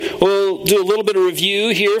we'll do a little bit of review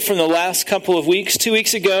here from the last couple of weeks. 2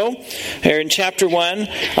 weeks ago, here in chapter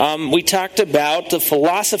 1, we talked about the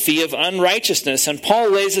philosophy of unrighteousness. And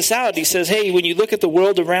Paul lays this out. He says, hey, when you look at the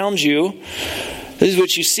world around you, this is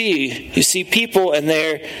what you see. You see people, and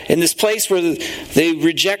they're in this place where they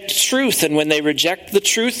reject truth. And when they reject the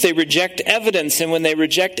truth, they reject evidence. And when they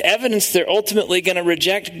reject evidence, they're ultimately going to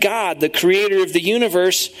reject God, the creator of the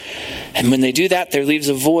universe. And when they do that, there leaves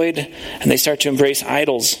a void, and they start to embrace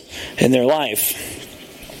idols in their life.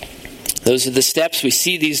 Those are the steps. We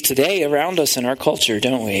see these today around us in our culture,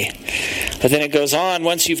 don't we? But then it goes on.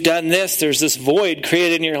 Once you've done this, there's this void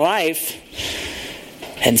created in your life.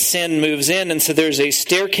 And sin moves in, and so there's a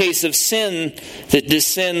staircase of sin that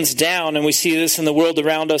descends down, and we see this in the world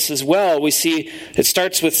around us as well. We see it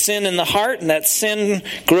starts with sin in the heart, and that sin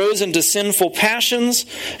grows into sinful passions,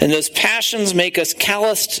 and those passions make us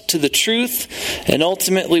calloused to the truth, and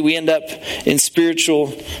ultimately we end up in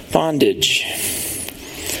spiritual bondage.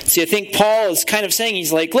 See, I think Paul is kind of saying,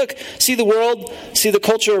 he's like, look, see the world, see the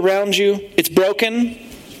culture around you, it's broken,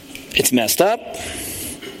 it's messed up.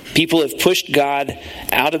 People have pushed God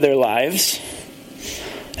out of their lives.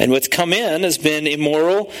 And what's come in has been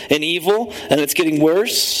immoral and evil. And it's getting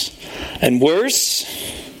worse and worse.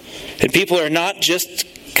 And people are not just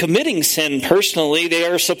committing sin personally. They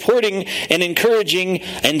are supporting and encouraging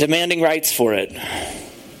and demanding rights for it.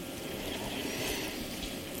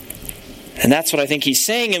 And that's what I think he's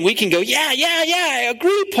saying. And we can go, yeah, I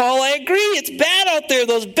agree, Paul, I agree. It's bad out there.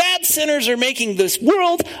 Those bad sinners are making this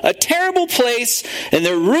world a terrible place, and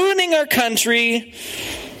they're ruining our country.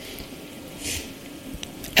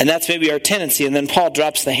 And that's maybe our tendency. And then Paul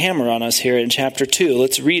drops the hammer on us here in chapter 2.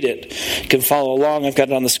 Let's read it. You can follow along. I've got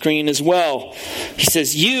it on the screen as well. He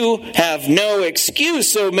says, you have no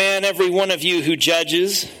excuse, O man, every one of you who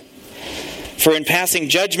judges. For in passing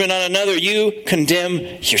judgment on another, you condemn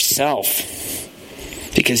yourself.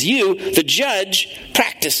 Because you, the judge,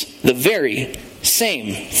 practice the very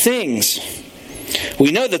same things.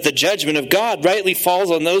 We know that the judgment of God rightly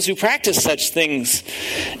falls on those who practice such things.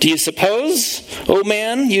 Do you suppose, O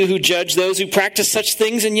man, you who judge those who practice such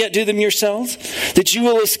things and yet do them yourselves, that you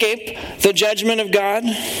will escape the judgment of God?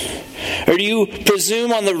 Or do you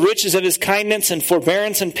presume on the riches of his kindness and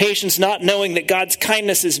forbearance and patience, not knowing that God's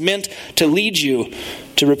kindness is meant to lead you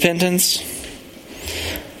to repentance?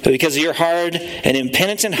 But because of your hard and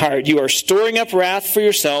impenitent heart, you are storing up wrath for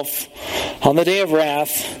yourself on the day of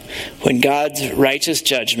wrath, when God's righteous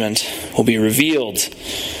judgment will be revealed.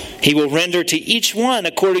 He will render to each one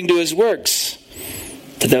according to his works.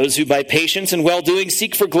 To those who by patience and well-doing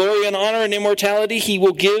seek for glory and honor and immortality, he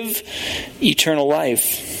will give eternal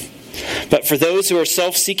life. But for those who are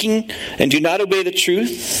self-seeking and do not obey the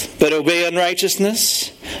truth, but obey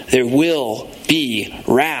unrighteousness, there will be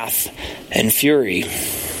wrath and fury.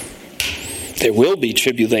 There will be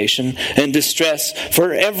tribulation and distress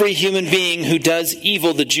for every human being who does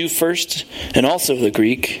evil, the Jew first, and also the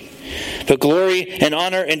Greek. But glory and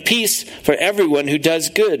honor and peace for everyone who does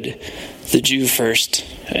good, the Jew first,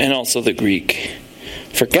 and also the Greek.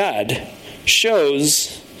 For God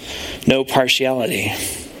shows no partiality.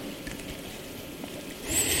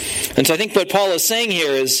 And so I think what Paul is saying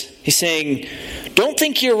here is, he's saying, don't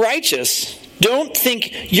think you're righteous. Don't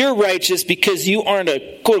think you're righteous because you aren't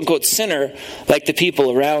a quote-unquote sinner like the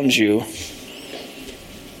people around you.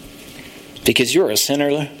 Because you're a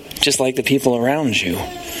sinner just like the people around you.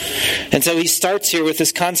 And so he starts here with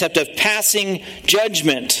this concept of passing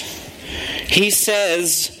judgment. He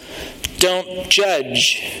says, don't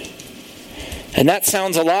judge. And that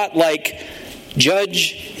sounds a lot like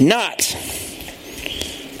judge not.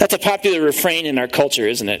 That's a popular refrain in our culture,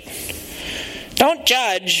 isn't it? Don't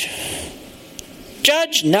judge.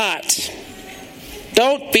 Judge not.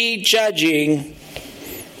 Don't be judging.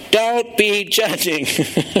 Don't be judging.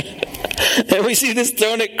 And we see this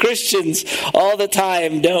thrown at Christians all the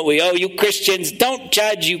time, don't we? Oh, you Christians, don't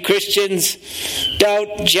judge, you Christians.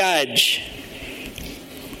 Don't judge.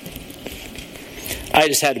 I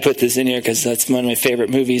just had to put this in here because that's one of my favorite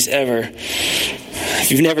movies ever.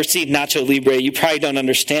 If you've never seen Nacho Libre, you probably don't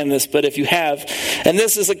understand this, but if you have, and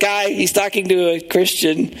this is a guy, he's talking to a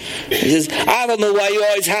Christian. He says, I don't know why you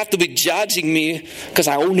always have to be judging me, because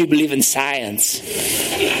I only believe in science.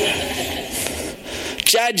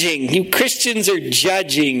 Judging. You Christians are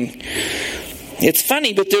judging. It's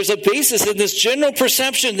funny, but there's a basis in this general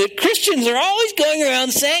perception that Christians are always going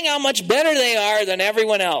around saying how much better they are than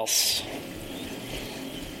everyone else.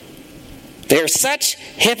 They're such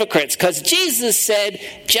hypocrites because Jesus said,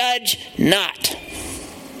 judge not.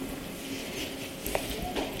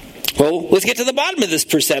 Well, let's get to the bottom of this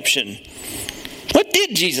perception. What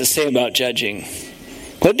did Jesus say about judging?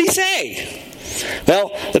 What did he say? Well,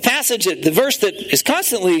 the verse that is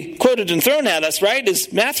constantly quoted and thrown at us, right,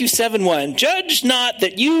 is Matthew 7:1. Judge not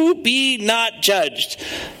that you be not judged.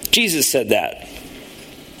 Jesus said that.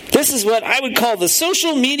 This is what I would call the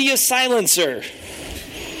social media silencer.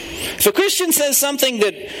 If a Christian says something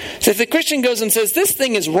if the Christian goes and says, this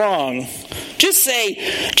thing is wrong, just say,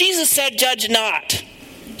 Jesus said judge not.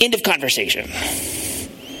 End of conversation.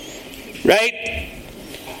 Right?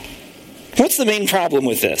 What's the main problem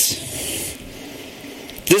with this?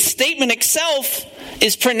 This statement itself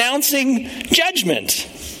is pronouncing judgment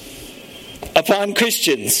upon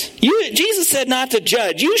Christians. Jesus said not to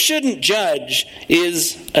judge. You shouldn't judge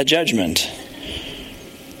is a judgment.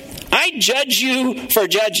 I judge you for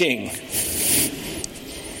judging.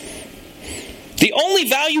 The only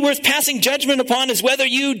value worth passing judgment upon is whether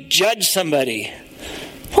you judge somebody.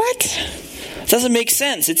 What? It doesn't make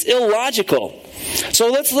sense. It's illogical. So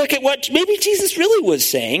let's look at what maybe Jesus really was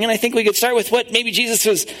saying, and I think we could start with what maybe Jesus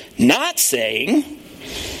was not saying.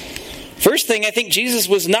 First thing, I think Jesus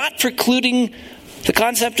was not precluding the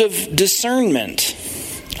concept of discernment.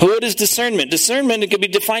 What is discernment? Discernment, it could be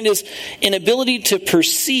defined as an ability to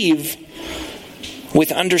perceive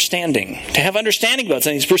with understanding. To have understanding about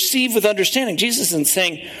something. It's perceive with understanding. Jesus isn't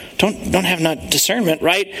saying, don't have not discernment,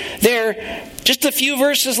 right? There, just a few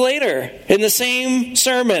verses later, in the same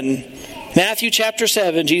sermon, Matthew chapter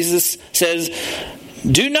 7, Jesus says,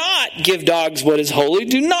 do not give dogs what is holy.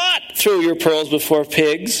 Do not throw your pearls before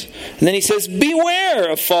pigs. And then he says, beware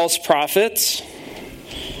of false prophets.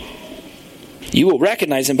 You will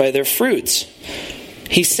recognize them by their fruits.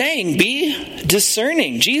 He's saying, be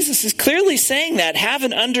discerning. Jesus is clearly saying that. Have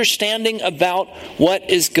an understanding about what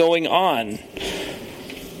is going on.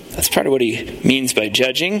 That's part of what he means by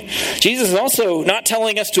judging. Jesus is also not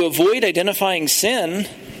telling us to avoid identifying sin.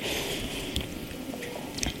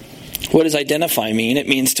 What does identify mean? It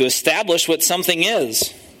means to establish what something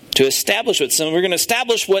is. To establish what sin. We're going to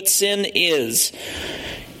establish what sin is.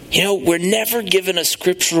 You know, we're never given a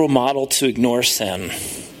scriptural model to ignore sin.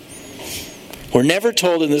 We're never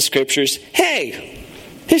told in the scriptures, hey,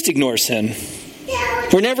 just ignore sin.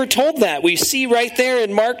 We're never told that. We see right there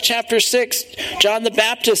in Mark chapter 6, John the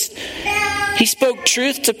Baptist, he spoke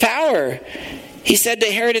truth to power. He said to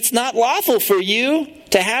Herod, it's not lawful for you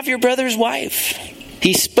to have your brother's wife.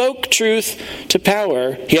 He spoke truth to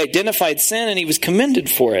power. He identified sin and he was commended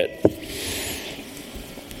for it.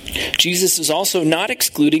 Jesus is also not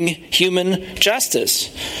excluding human justice.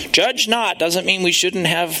 Judge not doesn't mean we shouldn't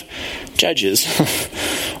have judges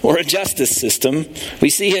or a justice system. We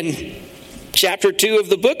see in chapter 2 of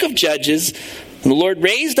the book of Judges, the Lord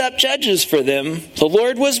raised up judges for them. The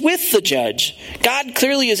Lord was with the judge. God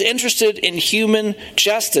clearly is interested in human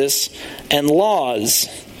justice and laws.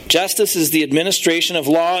 Justice is the administration of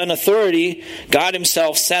law and authority. God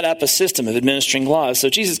himself set up a system of administering laws. So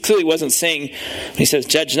Jesus clearly wasn't saying, when he says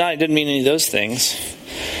judge not, he didn't mean any of those things.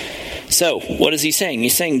 So what is he saying?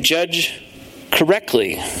 He's saying judge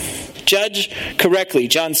correctly. Judge correctly.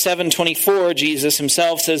 John 7:24, Jesus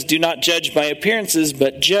himself says, do not judge by appearances,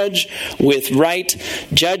 but judge with right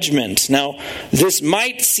judgment. Now, this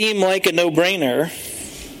might seem like a no-brainer.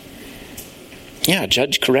 Yeah,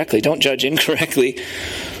 judge correctly. Don't judge incorrectly.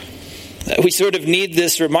 We sort of need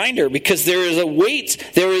this reminder because there is a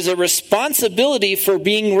weight, there is a responsibility for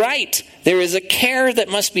being right. There is a care that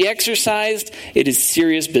must be exercised. It is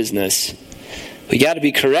serious business. We got to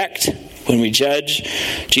be correct when we judge.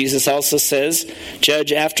 Jesus also says,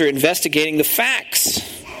 judge after investigating the facts.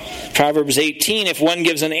 Proverbs 18, if one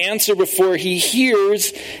gives an answer before he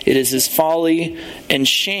hears, it is his folly and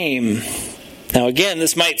shame. Now again,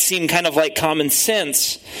 this might seem kind of like common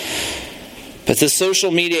sense, but the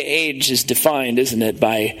social media age is defined, isn't it,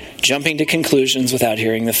 by jumping to conclusions without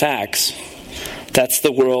hearing the facts. That's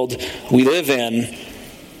the world we live in. And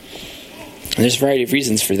there's a variety of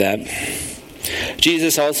reasons for that.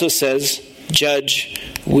 Jesus also says, judge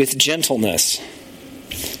with gentleness.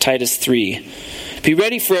 Titus 3. Be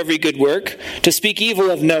ready for every good work, to speak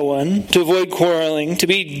evil of no one, to avoid quarreling, to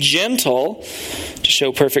be gentle, to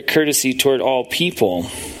show perfect courtesy toward all people.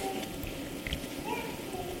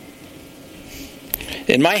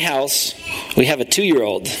 In my house, we have a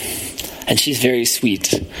 2-year-old, and she's very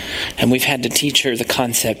sweet. And we've had to teach her the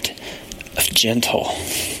concept of gentle.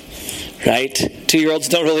 Right? 2-year-olds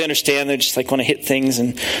don't really understand. They just want to hit things.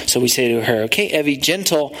 And so we say to her, okay, Evie,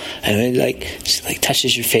 gentle. And she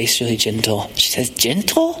touches your face really gentle. She says,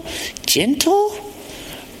 gentle? Gentle?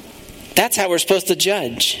 That's how we're supposed to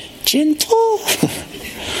judge. Gentle?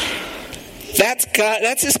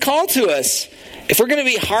 That's his call to us. If we're going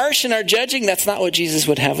to be harsh in our judging, that's not what Jesus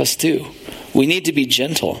would have us do. We need to be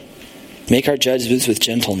gentle. Make our judgments with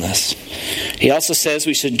gentleness. He also says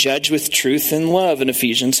we should judge with truth and love in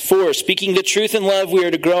Ephesians 4. Speaking the truth in love, we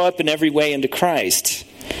are to grow up in every way into Christ.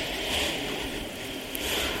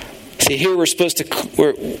 See, here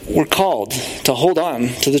we're called to hold on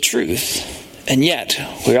to the truth. And yet,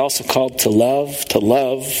 we're also called to love, to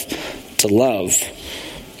love, to love.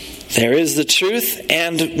 There is the truth,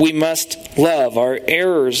 and we must love. Our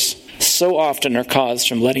errors so often are caused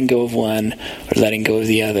from letting go of one or letting go of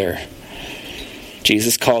the other.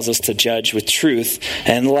 Jesus calls us to judge with truth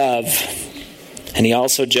and love. And he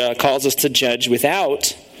also calls us to judge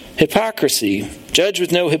without hypocrisy. Judge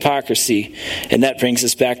with no hypocrisy. And that brings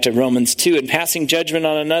us back to Romans 2. In passing judgment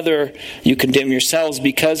on another, you condemn yourselves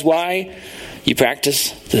because why? You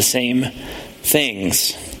practice the same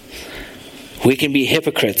things. We can be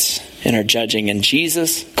hypocrites in our judging, and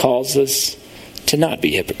Jesus calls us to not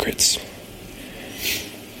be hypocrites.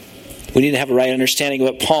 We need to have a right understanding of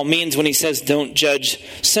what Paul means when he says don't judge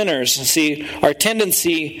sinners. See, our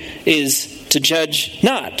tendency is to judge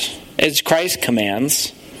not, as Christ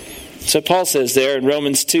commands. So Paul says there in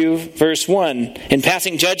Romans 2, verse 1, in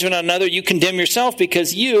passing judgment on another, you condemn yourself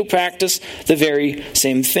because you practice the very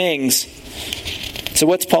same things. So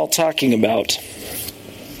what's Paul talking about?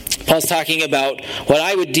 Paul's talking about what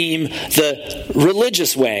I would deem the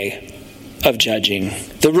religious way of judging.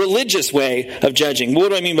 The religious way of judging. What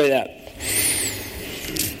do I mean by that?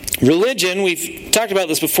 Religion, we've talked about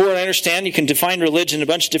this before, and I understand you can define religion in a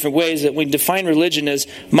bunch of different ways. That we define religion as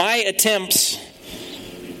my attempts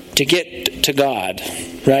to get to God,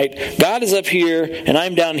 right? God is up here, and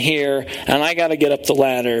I'm down here, and I got to get up the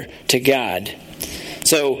ladder to God.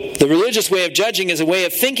 So the religious way of judging is a way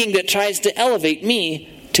of thinking that tries to elevate me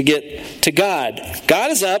to get to God. God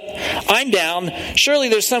is up, I'm down. Surely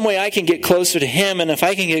there's some way I can get closer to Him, and if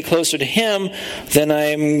I can get closer to Him, then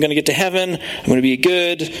I'm going to get to heaven, I'm going to be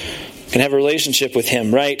good, can have a relationship with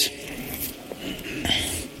Him, right?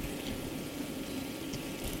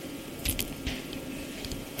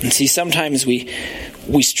 And see, sometimes we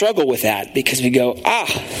struggle with that because we go, I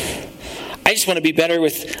just want to be better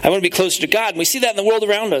I want to be closer to God. And we see that in the world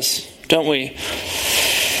around us, don't we?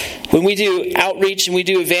 When we do outreach and we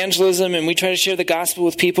do evangelism and we try to share the gospel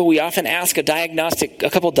with people, we often ask a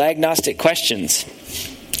couple diagnostic questions.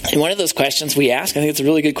 And one of those questions we ask, I think it's a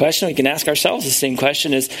really good question, we can ask ourselves the same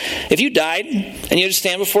question, is if you died and you had to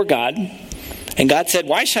stand before God, and God said,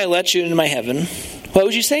 why should I let you into my heaven? What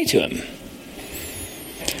would you say to Him?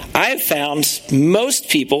 I have found most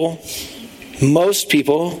people who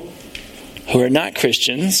are not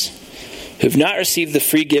Christians, who've not received the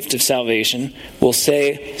free gift of salvation, will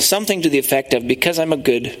say something to the effect of, because I'm a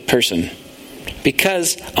good person.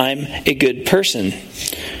 Because I'm a good person.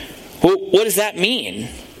 Well, what does that mean?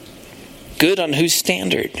 Good on whose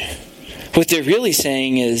standard? What they're really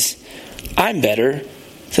saying is, I'm better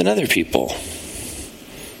than other people.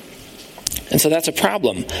 And so that's a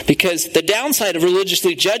problem. Because the downside of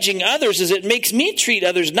religiously judging others is it makes me treat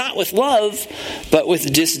others not with love, but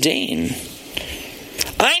with disdain.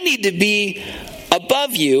 I need to be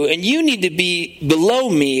above you, and you need to be below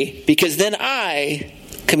me, because then I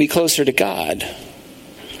can be closer to God.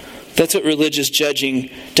 That's what religious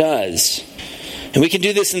judging does. And we can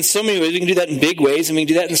do this in so many ways. We can do that in big ways, and we can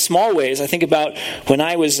do that in small ways. I think about when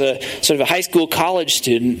I was sort of a high school college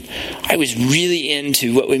student, I was really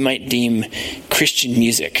into what we might deem Christian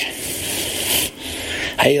music.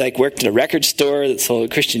 I worked at a record store that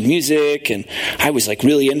sold Christian music, and I was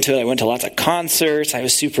really into it. I went to lots of concerts. I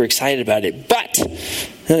was super excited about it. But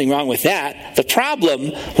nothing wrong with that. The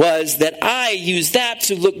problem was that I used that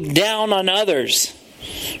to look down on others,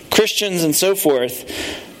 Christians and so forth.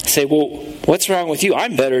 Say, well, what's wrong with you?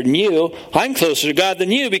 I'm better than you. I'm closer to God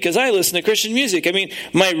than you because I listen to Christian music. I mean,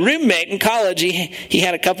 my roommate in college, he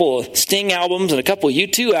had a couple of Sting albums and a couple of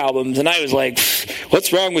U2 albums, and I was like,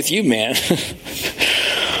 what's wrong with you, man?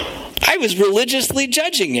 I was religiously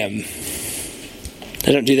judging him.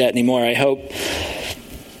 I don't do that anymore, I hope.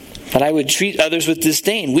 But I would treat others with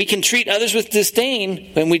disdain. We can treat others with disdain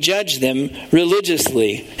when we judge them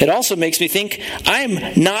religiously. It also makes me think I'm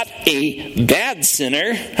not a bad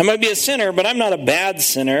sinner. I might be a sinner, but I'm not a bad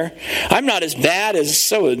sinner. I'm not as bad as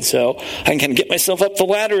so-and-so. I can get myself up the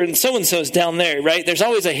ladder and so-and-so's down there, right? There's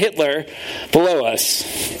always a Hitler below us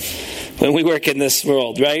when we work in this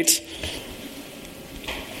world, right?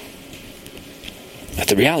 But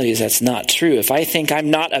the reality is that's not true. If I think I'm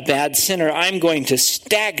not a bad sinner, I'm going to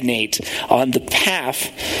stagnate on the path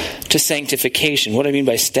to sanctification. What do I mean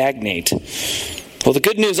by stagnate? Well, the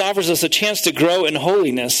good news offers us a chance to grow in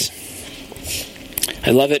holiness.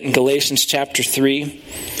 I love it in Galatians chapter 3.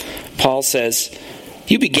 Paul says,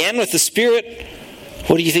 you began with the Spirit,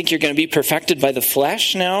 What do you think, you're going to be perfected by the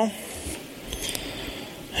flesh now?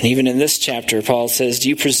 And even in this chapter, Paul says, do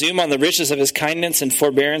you presume on the riches of his kindness and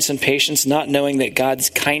forbearance and patience, not knowing that God's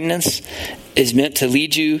kindness is meant to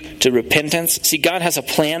lead you to repentance? See, God has a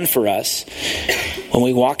plan for us when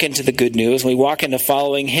we walk into the good news, when we walk into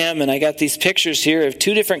following him. And I got these pictures here of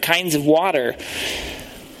two different kinds of water.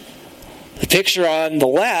 The picture on the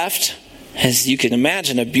left, as you can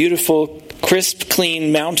imagine, a beautiful, crisp,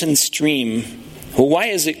 clean mountain stream. Well, why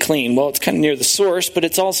is it clean? Well, it's kind of near the source, but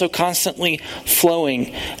it's also constantly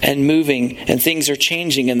flowing and moving, and things are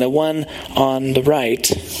changing. And the one on the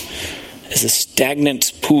right is a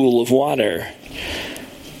stagnant pool of water.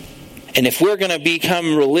 And if we're going to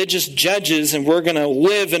become religious judges and we're going to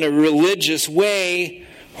live in a religious way,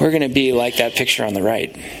 we're going to be like that picture on the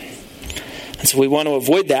right. And so we want to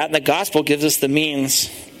avoid that, and the gospel gives us the means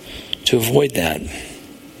to avoid that.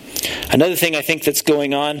 Another thing I think that's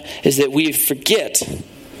going on is that we forget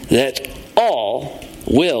that all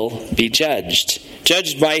will be judged.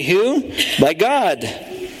 Judged by who? By God.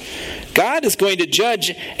 God is going to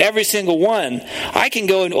judge every single one. I can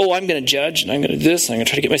go and, I'm going to judge, and I'm going to do this, and I'm going to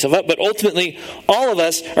try to get myself up. But ultimately, all of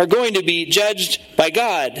us are going to be judged by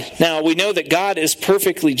God. Now, we know that God is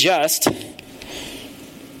perfectly just.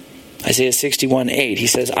 Isaiah 61:8, he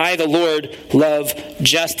says, I, the Lord, love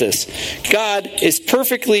justice. God is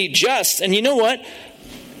perfectly just. And you know what?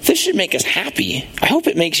 This should make us happy. I hope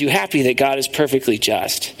it makes you happy that God is perfectly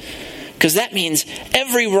just. Because that means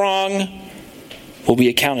every wrong will be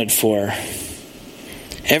accounted for.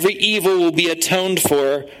 Every evil will be atoned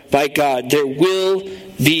for by God. There will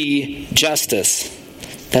be justice.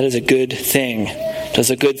 That is a good thing. That's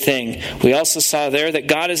a good thing. We also saw there that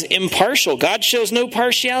God is impartial. God shows no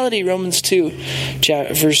partiality, Romans 2,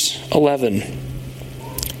 verse 11.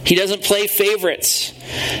 He doesn't play favorites.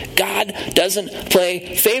 God doesn't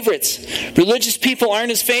play favorites. Religious people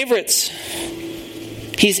aren't his favorites.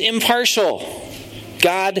 He's impartial.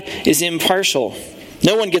 God is impartial.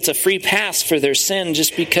 No one gets a free pass for their sin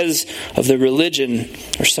just because of their religion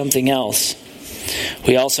or something else.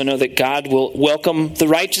 We also know that God will welcome the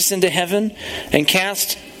righteous into heaven and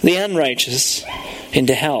cast the unrighteous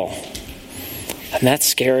into hell. And that's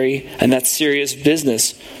scary, and that's serious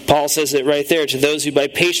business. Paul says it right there. To those who by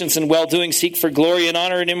patience and well-doing seek for glory and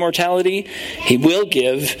honor and immortality, he will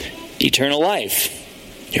give eternal life.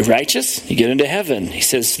 You're righteous, you get into heaven. He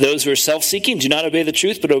says, those who are self-seeking, do not obey the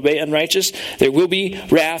truth, but obey unrighteous. There will be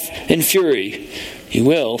wrath and fury. You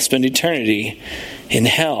will spend eternity in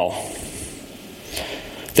hell.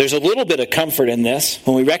 There's a little bit of comfort in this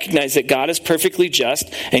when we recognize that God is perfectly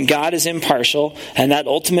just and God is impartial, and that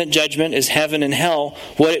ultimate judgment is heaven and hell.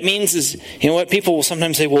 What it means is, you know what, people will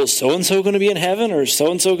sometimes say, well, is so-and-so going to be in heaven or is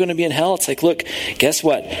so-and-so going to be in hell? It's like, look, guess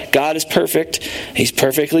what? God is perfect. He's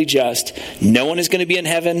perfectly just. No one is going to be in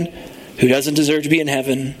heaven who doesn't deserve to be in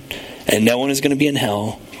heaven, and no one is going to be in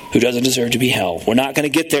hell who doesn't deserve to be hell. We're not going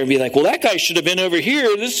to get there and be like, well, that guy should have been over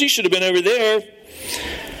here. He should have been over there.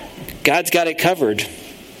 God's got it covered.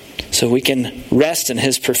 So we can rest in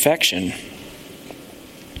his perfection.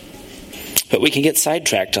 But we can get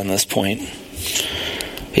sidetracked on this point.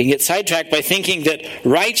 We can get sidetracked by thinking that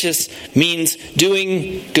righteous means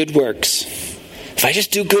doing good works. If I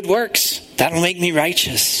just do good works, that'll make me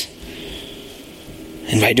righteous.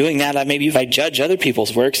 And by doing that, maybe if I judge other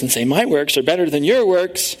people's works and say my works are better than your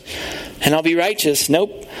works, and I'll be righteous.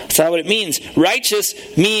 Nope, that's not what it means.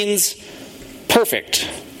 Righteous means perfect.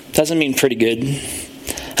 Doesn't mean pretty good.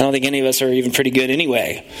 I don't think any of us are even pretty good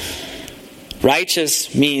anyway.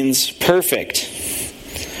 Righteous means perfect.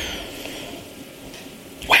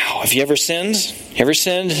 Wow, have you ever sinned? You ever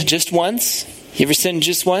sinned just once? You ever sinned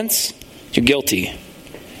just once? You're guilty.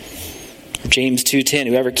 James 2:10,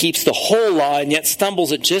 whoever keeps the whole law and yet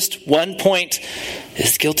stumbles at just one point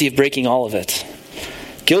is guilty of breaking all of it.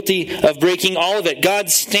 Guilty of breaking all of it.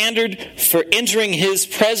 God's standard for entering his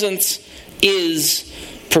presence is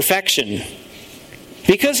perfection.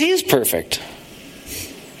 Because he is perfect.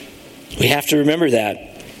 We have to remember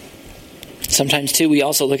that. Sometimes, too, we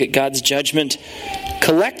also look at God's judgment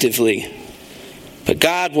collectively. But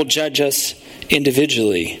God will judge us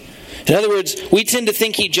individually. In other words, we tend to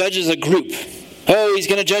think he judges a group. Oh, he's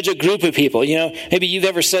going to judge a group of people. You know, maybe you've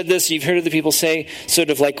ever said this. You've heard other people say sort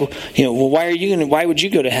of like, you know, well, why would you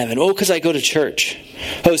go to heaven? Oh, because I go to church.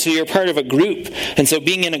 Oh, so you're part of a group. And so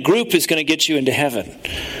being in a group is going to get you into heaven.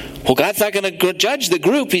 Well, God's not going to judge the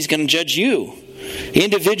group. He's going to judge you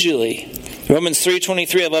individually. Romans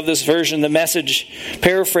 3:23, I love this version, the Message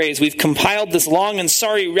paraphrase. We've compiled this long and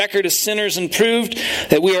sorry record of sinners and proved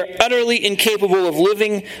that we are utterly incapable of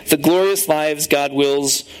living the glorious lives God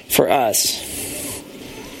wills for us.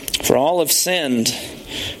 For all have sinned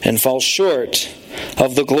and fall short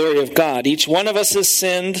of the glory of God. Each one of us has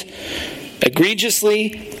sinned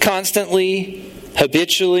egregiously, constantly,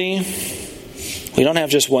 habitually. We don't have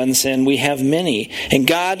just one sin, we have many. And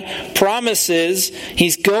God promises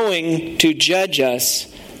He's going to judge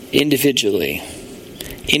us individually.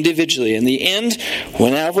 Individually. In the end,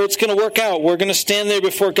 whenever it's going to work out, we're going to stand there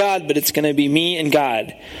before God, but it's going to be me and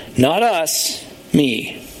God. Not us,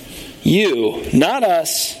 me. You. Not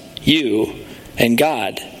us, you and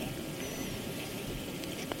God.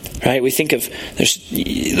 Right? We think of,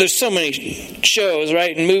 there's so many shows,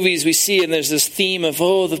 right, and movies we see, and there's this theme of,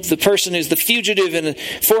 the person who's the fugitive in a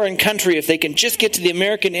foreign country, if they can just get to the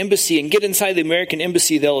American embassy and get inside the American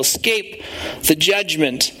embassy, they'll escape the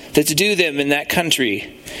judgment that's due them in that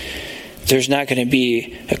country. There's not going to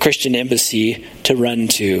be a Christian embassy to run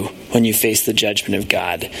to when you face the judgment of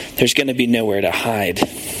God. There's going to be nowhere to hide.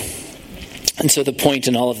 And so the point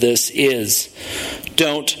in all of this is,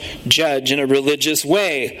 don't judge in a religious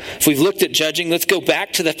way. If we've looked at judging, let's go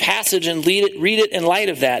back to the passage and read it in light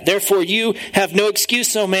of that. Therefore you have no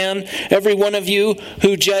excuse, O man, every one of you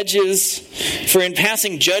who judges. For in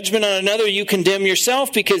passing judgment on another you condemn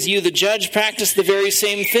yourself, because you, the judge, practice the very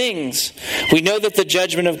same things. We know that the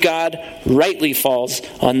judgment of God rightly falls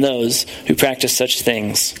on those who practice such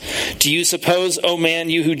things. Do you suppose, O man,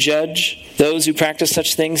 you who judge those who practice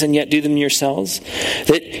such things and yet do them yourselves,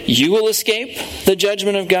 that you will escape the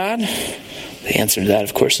judgment of God? The answer to that,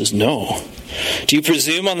 of course, is no. Do you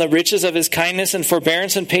presume on the riches of His kindness and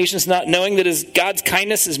forbearance and patience, not knowing that God's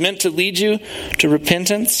kindness is meant to lead you to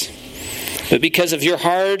repentance? But because of your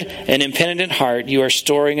hard and impenitent heart, you are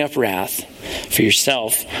storing up wrath for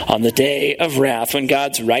yourself on the day of wrath, when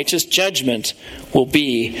God's righteous judgment will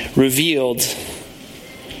be revealed.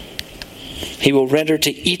 He will render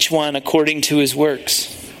to each one according to his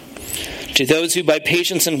works. To those who by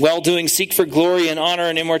patience and well-doing seek for glory and honor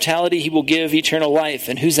and immortality, He will give eternal life.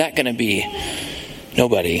 And who's that going to be?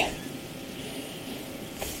 Nobody.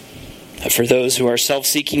 But for those who are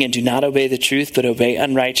self-seeking and do not obey the truth, but obey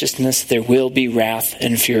unrighteousness, there will be wrath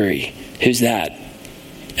and fury. Who's that?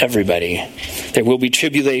 Everybody. There will be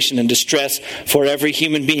tribulation and distress for every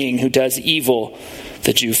human being who does evil,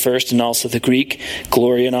 the Jew first and also the Greek.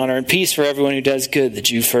 Glory and honor and peace for everyone who does good, the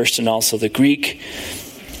Jew first and also the Greek.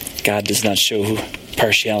 God does not show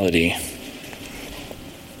partiality.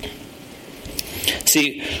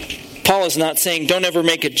 See, Paul is not saying don't ever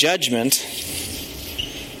make a judgment.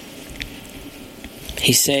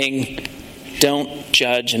 He's saying don't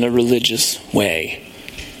judge in a religious way.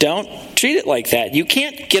 Don't treat it like that. You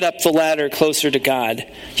can't get up the ladder closer to God.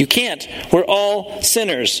 You can't. We're all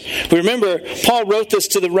sinners. Remember, Paul wrote this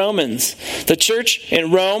to the Romans. The church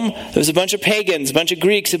in Rome, there was a bunch of pagans, a bunch of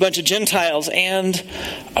Greeks, a bunch of Gentiles, and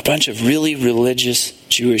a bunch of really religious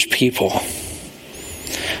Jewish people.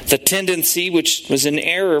 The tendency, which was an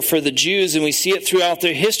error for the Jews, and we see it throughout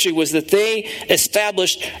their history, was that they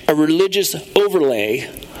established a religious overlay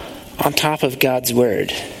on top of God's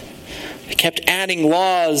word. They kept adding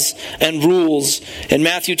laws and rules. In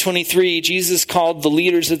Matthew 23, Jesus called the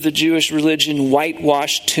leaders of the Jewish religion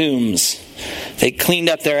whitewashed tombs. They cleaned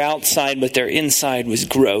up their outside, but their inside was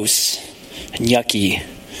gross and yucky.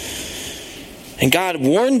 And God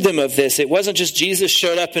warned them of this. It wasn't just Jesus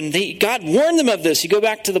showed up and God warned them of this. You go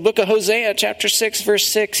back to the book of Hosea, chapter 6, verse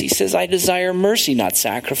 6. He says, I desire mercy, not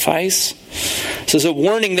sacrifice. So there's a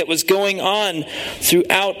warning that was going on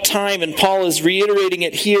throughout time, and Paul is reiterating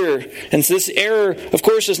it here. And so this error, of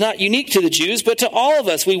course, is not unique to the Jews, but to all of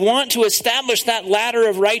us. We want to establish that ladder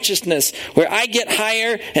of righteousness where I get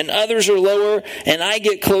higher and others are lower, and I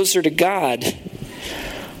get closer to God.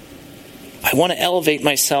 I want to elevate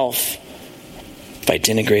myself by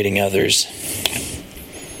denigrating others.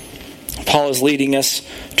 Paul is leading us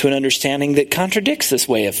to an understanding that contradicts this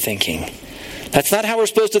way of thinking. That's not how we're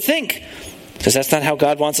supposed to think, because that's not how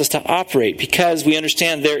God wants us to operate, because we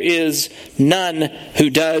understand there is none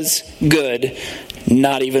who does good,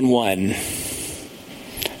 not even one.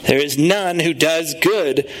 There is none who does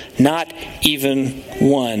good, not even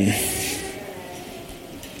one.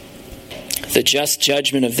 The just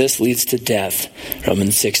judgment of this leads to death.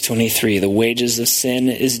 Romans 6:23. The wages of sin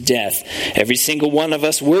is death. Every single one of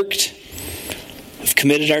us worked. We've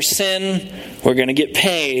committed our sin. We're going to get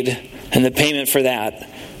paid. And the payment for that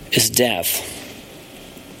is death.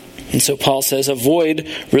 And so Paul says, avoid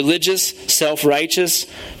religious, self-righteous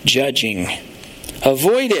judging.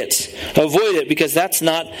 Avoid it. Avoid it, because that's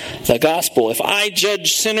not the gospel. If I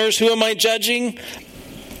judge sinners, who am I judging?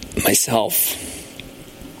 Myself.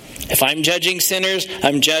 If I'm judging sinners,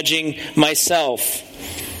 I'm judging myself.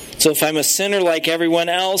 So if I'm a sinner like everyone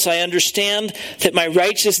else, I understand that my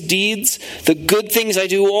righteous deeds, the good things I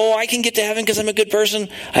do, I can get to heaven because I'm a good person.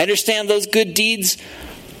 I understand those good deeds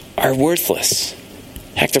are worthless.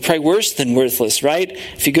 Heck, they're probably worse than worthless, right?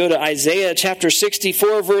 If you go to Isaiah chapter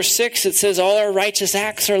 64, verse 6, it says, all our righteous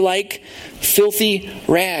acts are like filthy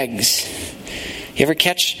rags. You ever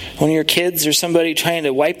catch one of your kids or somebody trying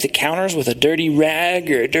to wipe the counters with a dirty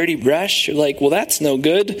rag or a dirty brush? You're like, well, that's no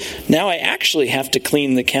good. Now I actually have to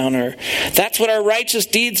clean the counter. That's what our righteous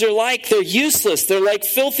deeds are like. They're useless. They're like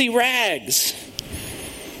filthy rags.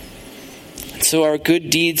 And so our good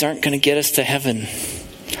deeds aren't going to get us to heaven.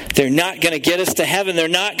 They're not going to get us to heaven. They're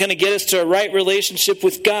not going to get us to a right relationship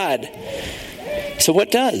with God. So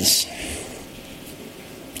what does?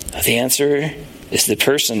 The answer is the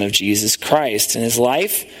person of Jesus Christ. In his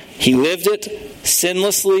life, he lived it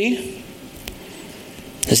sinlessly.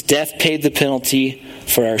 His death paid the penalty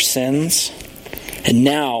for our sins. And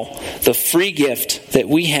now, the free gift that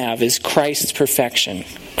we have is Christ's perfection.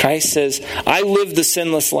 Christ says, I lived the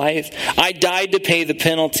sinless life. I died to pay the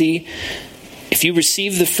penalty. If you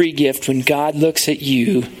receive the free gift, when God looks at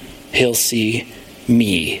you, he'll see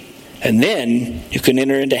me. And then you can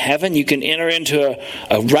enter into heaven. You can enter into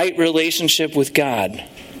a right relationship with God.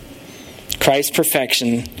 Christ's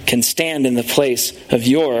perfection can stand in the place of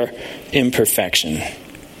your imperfection.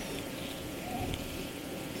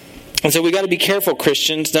 And so we got to be careful,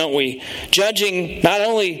 Christians, don't we? Judging not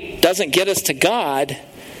only doesn't get us to God,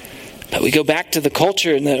 but we go back to the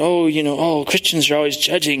culture and that, Christians are always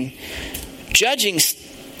judging. Judging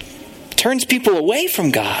turns people away from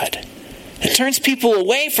God. It turns people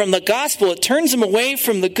away from the gospel. It turns them away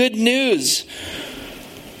from the good news.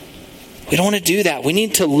 We don't want to do that. We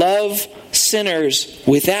need to love sinners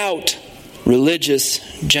without religious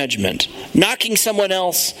judgment. Knocking someone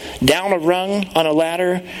else down a rung on a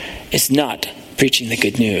ladder is not preaching the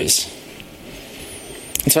good news.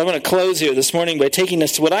 And so I'm going to close here this morning by taking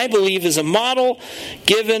us to what I believe is a model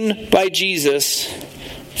given by Jesus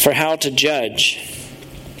for how to judge.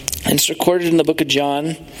 And it's recorded in the book of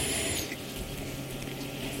John.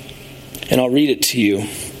 And I'll read it to you.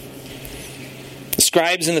 The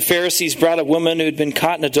scribes and the Pharisees brought a woman who had been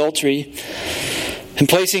caught in adultery. And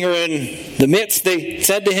placing her in the midst, they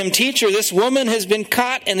said to him, Teacher, this woman has been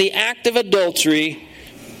caught in the act of adultery.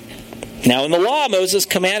 Now in the law, Moses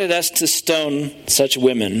commanded us to stone such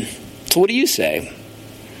women. So what do you say?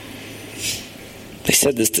 They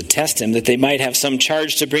said this to test him, that they might have some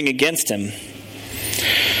charge to bring against him.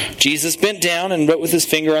 Jesus bent down and wrote with his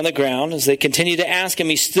finger on the ground. As they continued to ask him,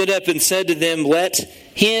 he stood up and said to them, Let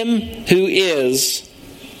him who is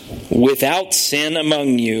without sin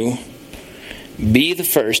among you be the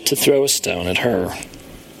first to throw a stone at her.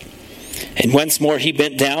 And once more he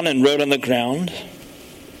bent down and wrote on the ground.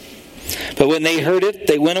 But when they heard it,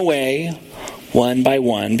 they went away, one by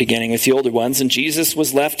one, beginning with the older ones, and Jesus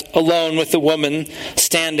was left alone with the woman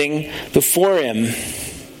standing before him.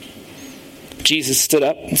 Jesus stood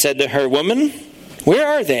up and said to her, Woman, where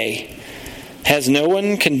are they? Has no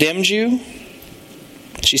one condemned you?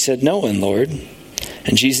 She said, No one, Lord.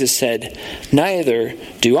 And Jesus said, Neither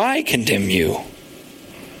do I condemn you.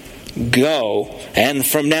 Go, and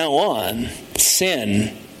from now on,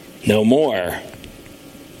 sin no more.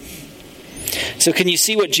 So can you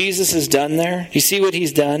see what Jesus has done there? You see what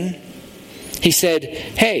he's done? He said,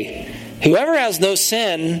 hey, whoever has no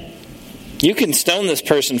sin, you can stone this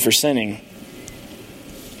person for sinning.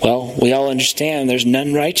 Well, we all understand there's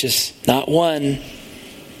none righteous, not one.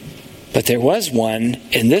 But there was one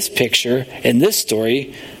in this picture, in this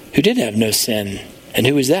story, who did have no sin. And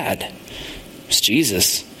who was that? It was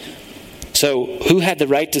Jesus. So who had the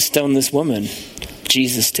right to stone this woman?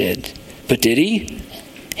 Jesus did. But did he?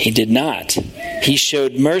 He did not. He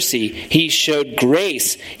showed mercy. He showed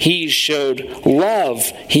grace. He showed love.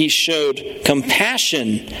 He showed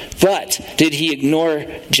compassion. But did he ignore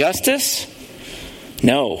justice?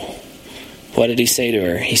 No. What did he say to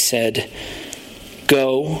her? He said,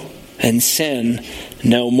 Go and sin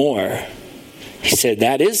no more. He said,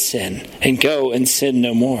 that is sin. And go and sin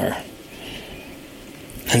no more.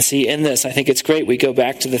 And see, in this, I think it's great. We go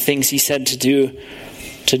back to the things he said to do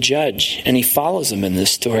to judge. And he follows them in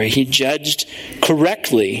this story. He judged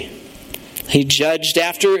correctly. He judged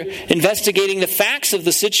after investigating the facts of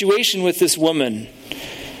the situation with this woman.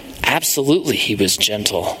 Absolutely, he was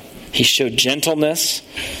gentle. He showed gentleness.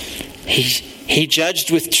 He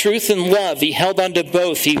judged with truth and love. He held on to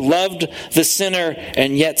both. He loved the sinner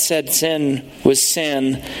and yet said sin was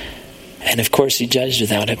sin. And of course, he judged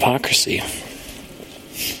without hypocrisy.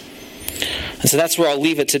 And so that's where I'll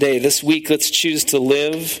leave it today. This week, let's choose to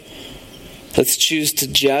live. Let's choose to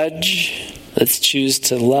judge. Let's choose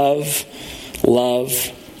to love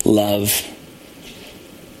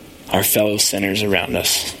our fellow sinners around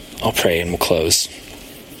us. I'll pray and we'll close.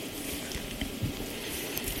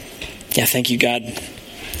 Yeah, thank you, God,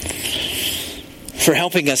 for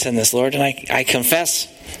helping us in this, Lord. And I confess,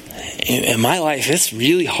 in my life, it's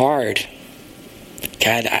really hard.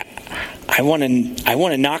 God, I want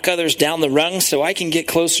to knock others down the rung so I can get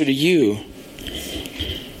closer to you.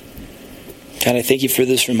 God, I thank you for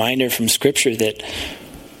this reminder from Scripture that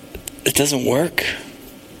it doesn't work.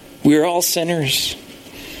 We're all sinners.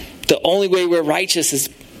 The only way we're righteous is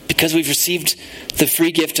because we've received the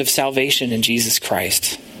free gift of salvation in Jesus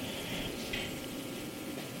Christ.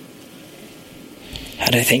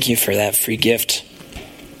 God, I thank you for that free gift.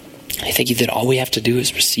 I thank you that all we have to do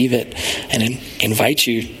is receive it and invite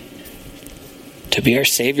you to be our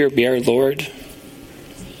Savior, be our Lord.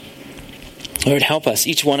 Lord, help us,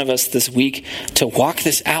 each one of us this week, to walk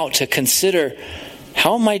this out, to consider,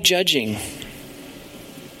 how am I judging?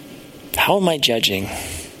 How am I judging?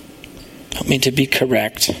 Help me to be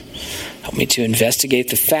correct. Help me to investigate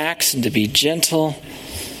the facts and to be gentle.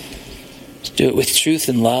 To do it with truth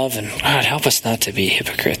and love. And God, help us not to be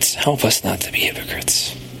hypocrites. Help us not to be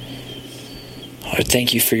hypocrites. Lord,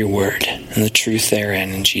 thank you for your word and the truth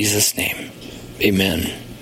therein. In Jesus' name, amen.